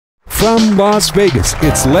From Las Vegas,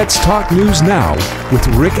 it's Let's Talk News Now with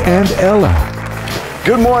Rick and Ella.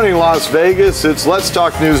 Good morning, Las Vegas. It's Let's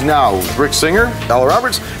Talk News Now with Rick Singer, Ella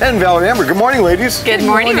Roberts, and Valerie Amber. Good morning, ladies. Good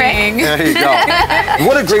morning, Rick. There you go.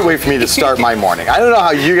 What a great way for me to start my morning. I don't know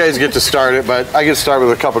how you guys get to start it, but I get to start with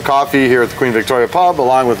a cup of coffee here at the Queen Victoria Pub,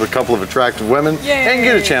 along with a couple of attractive women, and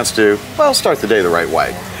get a chance to, well, start the day the right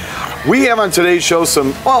way. We have on today's show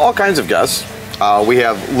some, well, all kinds of guests. We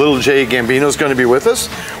have Little J Gambino's going to be with us.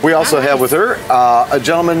 We also have with her a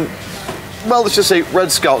gentleman, well, let's just say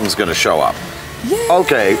Red Skelton's going to show up.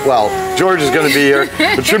 Okay, well, George is going to be here,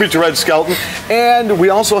 a tribute to Red Skelton. And we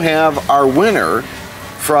also have our winner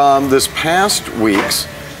from this past week's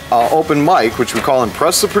open mic, which we call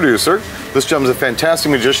Impress the Producer. This gentleman's a fantastic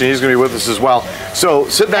magician. He's going to be with us as well. So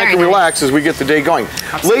sit back and relax as we get the day going.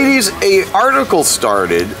 Ladies, an article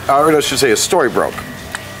started, or I should say a story broke,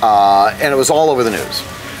 and it was all over the news.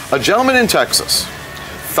 A gentleman in Texas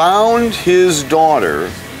found his daughter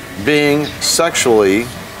being sexually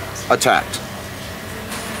attacked.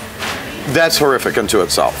 That's horrific unto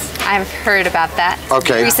itself. I've heard about that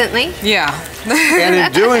recently. Yeah. And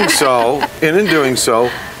in doing so,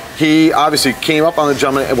 he obviously came up on the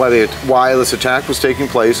gentleman why this attack was taking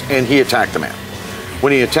place, and he attacked the man.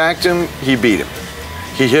 When he attacked him, he beat him.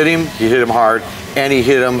 He hit him hard, and he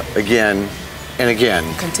hit him again and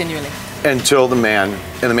again. Continually. Until the man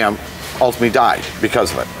ultimately died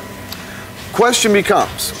because of it. Question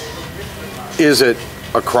becomes, is it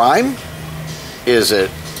a crime? Is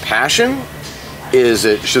it passion?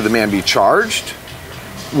 Should the man be charged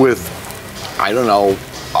with, I don't know,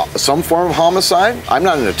 some form of homicide? I'm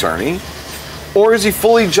not an attorney. Or is he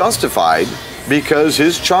fully justified because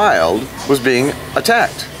his child was being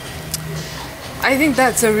attacked? I think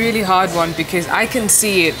that's a really hard one because I can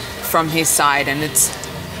see it from his side, and it's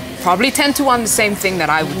probably 10 to 1 the same thing that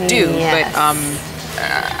I would do. Yes.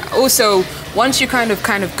 But also, once you kind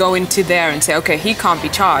of go into there and say, okay, he can't be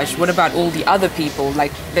charged, what about all the other people?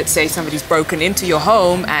 Like, let's say somebody's broken into your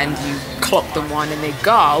home and you clock them one and they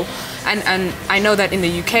go. And I know that in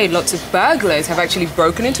the UK, lots of burglars have actually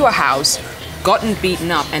broken into a house, gotten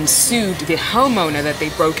beaten up, and sued the homeowner that they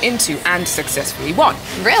broke into and successfully won.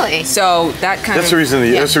 Really? So that kind that's the reason.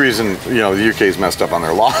 That's the reason the UK's messed up on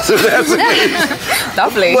their laws. If that's the case.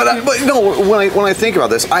 Lovely. But no, when I think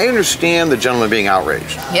about this, I understand the gentleman being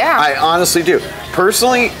outraged. Yeah. I honestly do.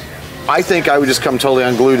 Personally, I think I would just come totally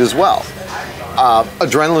unglued as well.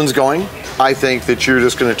 Adrenaline's going. I think that you're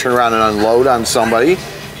just going to turn around and unload on somebody,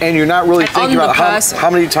 and you're not really thinking about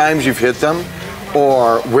how many times you've hit them,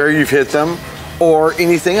 or where you've hit them, or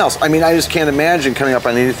anything else. I mean, I just can't imagine coming up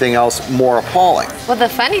on anything else more appalling. Well, the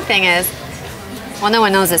funny thing is, well, no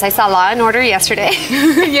one knows this. I saw Law & Order yesterday.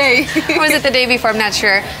 Yay. Or was it the day before? I'm not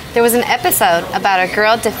sure. There was an episode about a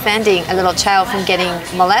girl defending a little child from getting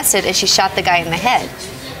molested, and she shot the guy in the head.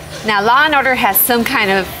 Now, Law & Order has some kind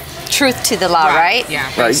of truth to the law, right?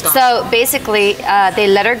 Yeah. Right. So basically, they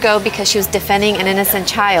let her go because she was defending an innocent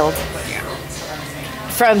child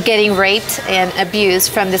from getting raped and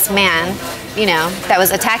abused from this man, that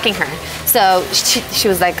was attacking her. So she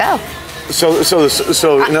was like, oh. So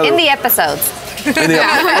in the episodes.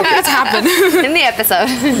 It's happened. In the episode.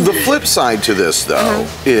 The flip side to this, though,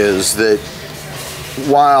 is that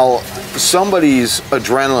while somebody's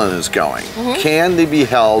adrenaline is going, can they be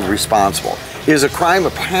held responsible? Is a crime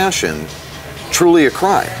of passion truly a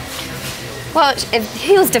crime? Well, if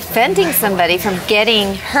he was defending somebody from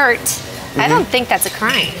getting hurt, I don't think that's a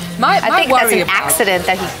crime. I think that's an accident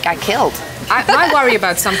that he got killed. My worry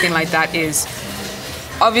about something like that is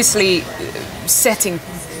obviously setting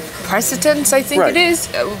precedents, I think it is.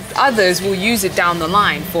 Others will use it down the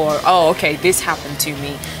line for, oh, okay, this happened to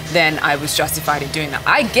me, then I was justified in doing that.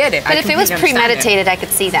 I get it. But if it was premeditated, I could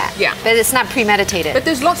see that. Yeah. But it's not premeditated. But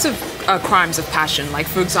there's lots of crimes of passion. Like,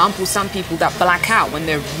 for example, some people that black out when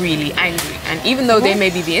they're really angry. And even though they may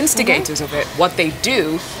be the instigators of it, what they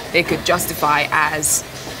do, they could justify as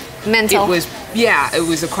mental. It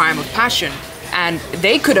was a crime of passion. And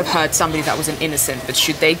they could have hurt somebody that was an innocent, but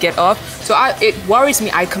should they get off? So it worries me.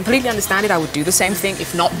 I completely understand it. I would do the same thing,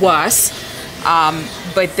 if not worse.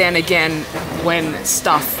 But then again, when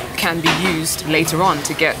stuff can be used later on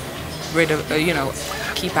to get rid of,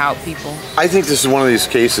 keep out people. I think this is one of these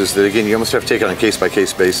cases that, again, you almost have to take on a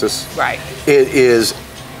case-by-case basis. Right. It is,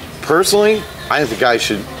 personally, I think the guy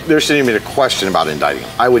there shouldn't even be a question about indicting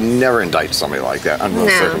him. I would never indict somebody like that under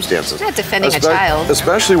those circumstances. Not defending a child.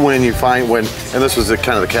 Especially when you find, and this was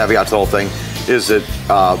kind of the caveat to the whole thing, is that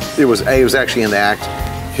it was actually in the act.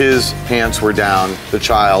 His pants were down, the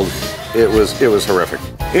child, it was horrific.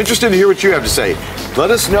 Interested to hear what you have to say. Let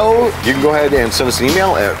us know. You can go ahead and send us an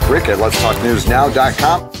email at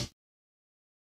rick@letstalknewsnow.com.